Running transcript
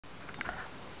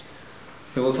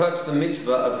we will touch the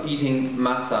mitzvah of eating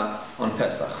matza on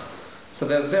Pessah. So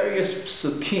there are various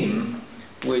psukim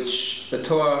which the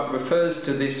Torah refers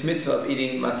to this mitzvah of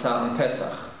eating matzah on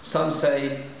Pesach. Some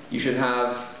say you should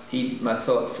eat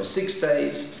matzot for 6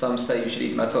 days, some say you should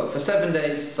eat matzot for 7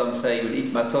 days, some say you would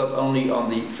eat matzot only on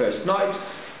the first night,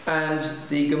 and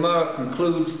the Gemara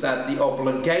concludes that the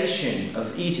obligation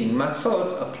of eating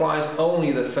matzot applies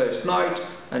only the first night,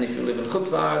 and if you live in Chutz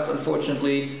La'aretz,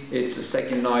 unfortunately, it's the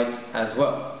second night as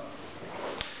well.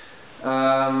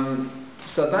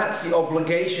 So that's the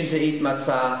obligation to eat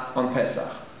matzah on Pesach.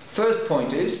 First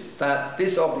point is that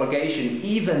this obligation,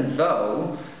 even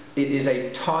though it is a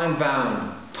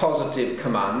time-bound positive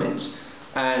commandment,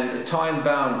 and a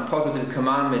time-bound positive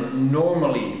commandment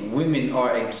normally women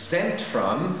are exempt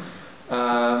from,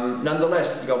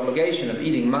 nonetheless the obligation of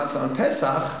eating matzah on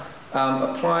Pesach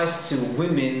applies to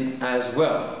women as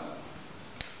well.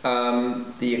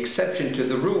 The exception to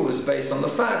the rule is based on the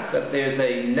fact that there's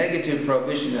a negative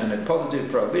prohibition and a positive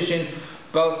prohibition,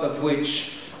 both of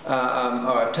which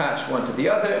are attached one to the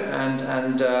other,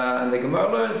 and the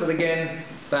Gemara learns that again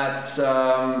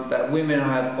that women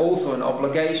have also an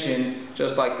obligation,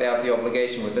 just like they have the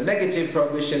obligation with the negative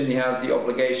prohibition, they have the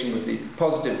obligation with the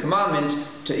positive commandment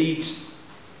to eat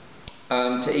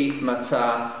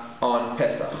matzah on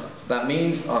Pesach. So that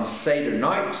means on Seder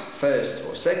night, first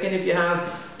or second if you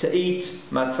have, to eat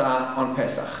matzah on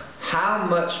Pesach. How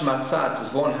much matzah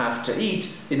does one have to eat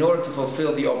in order to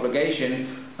fulfill the obligation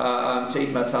to eat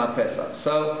matzah on Pesach?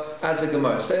 So, as the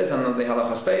Gemara says, and the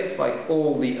halacha states, like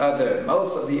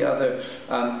most of the other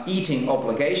eating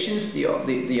obligations,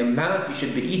 the amount you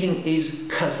should be eating is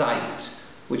kazait,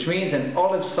 which means an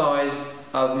olive size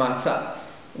of matzah.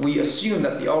 We assume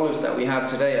that the olives that we have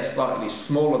today are slightly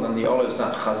smaller than the olives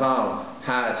that Chazal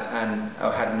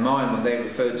had in mind when they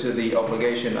referred to the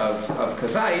obligation of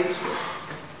kazait,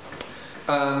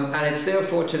 and it's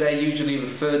therefore today usually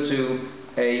referred to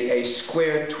a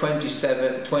square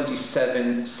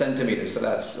 27 centimeters. So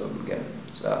that's again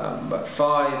about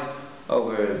 5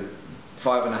 over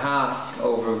 5.5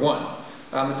 over 1.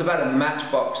 It's about a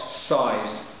matchbox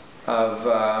size of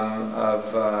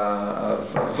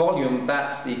volume.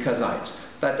 That's the kazait.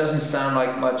 That doesn't sound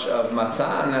like much of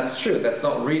matzah, and that's true. That's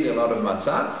not really a lot of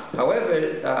matzah.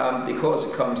 However, because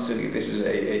it comes to this is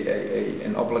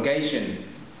an obligation,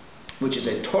 which is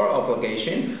a Torah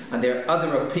obligation, and there are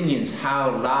other opinions how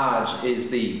large is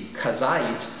the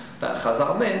kazait that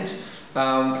Chazal meant.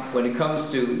 When it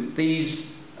comes to these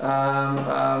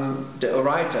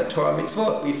deoraita Torah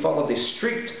mitzvot, we follow the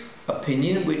strict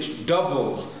opinion which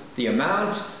doubles the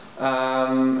amount,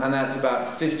 and that's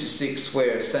about 56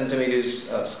 squared centimeters,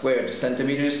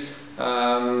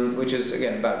 which is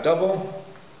again about double,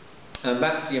 and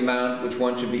that's the amount which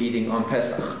one should be eating on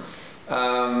Pesach.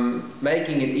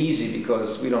 Making it easy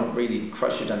because we don't really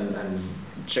crush it and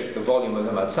check the volume of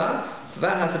the matzah, so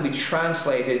that has to be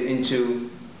translated into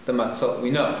the matzot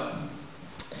we know.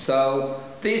 So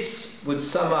this would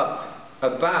sum up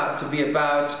to be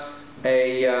about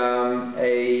a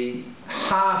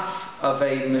half of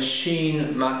a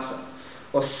machine matzah,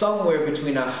 or somewhere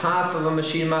between a half of a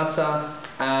machine matzah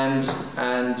and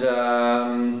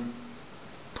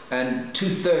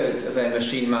 2/3 of a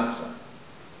machine matzah.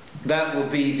 That will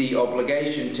be the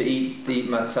obligation to eat the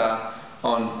matzah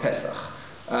on Pesach.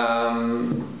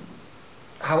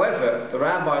 However, the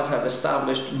rabbis have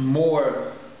established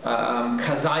more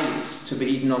kazayits to be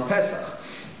eaten on Pesach.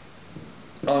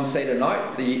 On Seder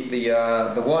night,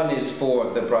 the one is for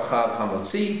the bracha of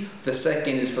hamotzi, the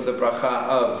second is for the bracha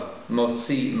of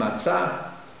motzi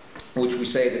matzah, which we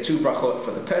say the 2 brachot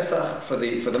for the Pesach, for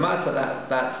the matzah.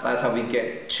 That's how we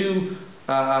get 2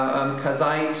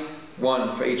 kazayit,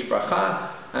 1 for each bracha,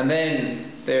 and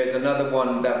then there's another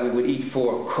one that we would eat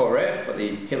for korech, for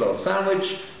the hillel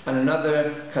sandwich, and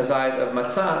another kazayit of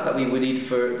matzah that we would eat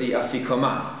for the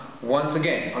afikoman. Once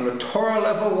again, on the Torah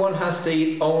level, one has to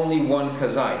eat only 1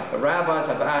 kazayit. The rabbis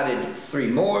have added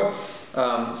 3 more,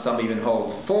 some even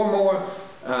hold 4 more,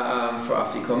 for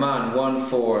afikoman, 1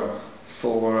 for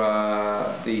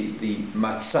the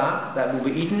matzah that will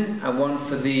be eaten, and 1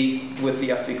 with the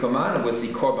afikoman, and with the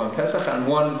korban pesach, and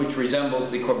 1 which resembles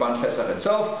the korban pesach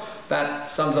itself. That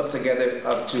sums up together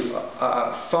up to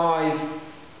 5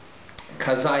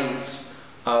 kazayits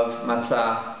of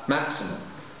matzah maximum.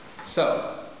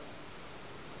 So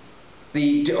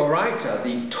the deoraita,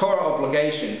 the Torah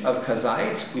obligation of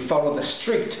kazayit, we follow the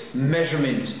strict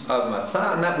measurement of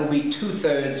matzah, and that will be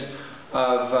 2/3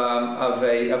 of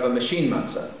a machine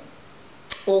matzah.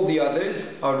 All the others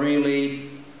are really,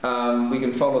 we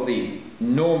can follow the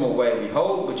normal way we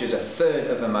hold, which is 1/3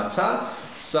 of a matzah.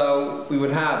 So we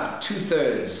would have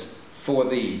 2/3 for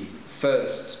the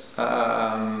first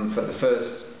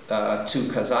two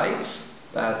kazaites.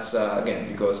 That's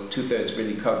again because 2/3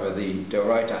 really cover the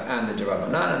Doraita and the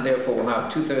Derabanan, and therefore we'll have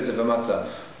 2/3 of a matza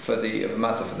for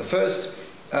the first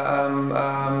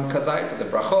kazait, for the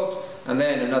brachot, and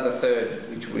then another third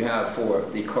which we have for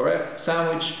the korech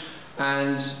sandwich,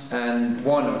 and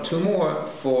one or two more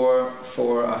for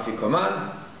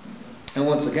afikoman. And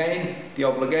once again, the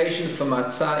obligation for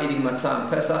matzah, eating matzah on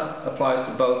Pesach, applies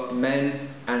to both men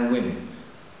and women.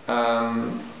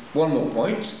 One more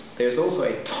point, there's also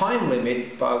a time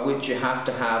limit by which you have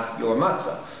to have your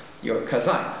matzah, your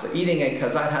kazait. So eating a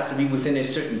kazait has to be within a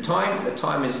certain time. The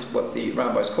time is what the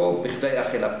rabbis call bichdei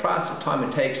achilat pras, the time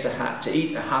it takes to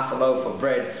eat a half a loaf of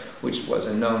bread, which was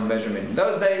a known measurement in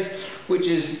those days, which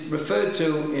is referred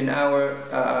to in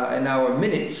our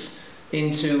minutes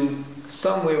into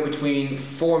somewhere between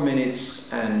 4 minutes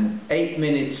and 8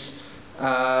 minutes.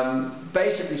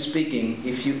 Basically speaking,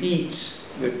 if you eat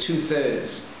your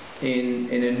 2/3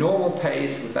 in a normal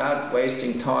pace without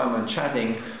wasting time on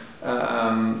chatting,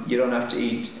 you don't have to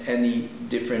eat any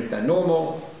different than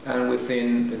normal, and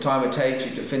within the time it takes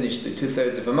you to finish the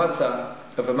 2/3 of a matza,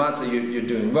 you're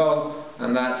doing well,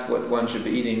 and that's what one should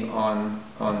be eating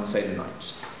on Seder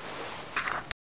night.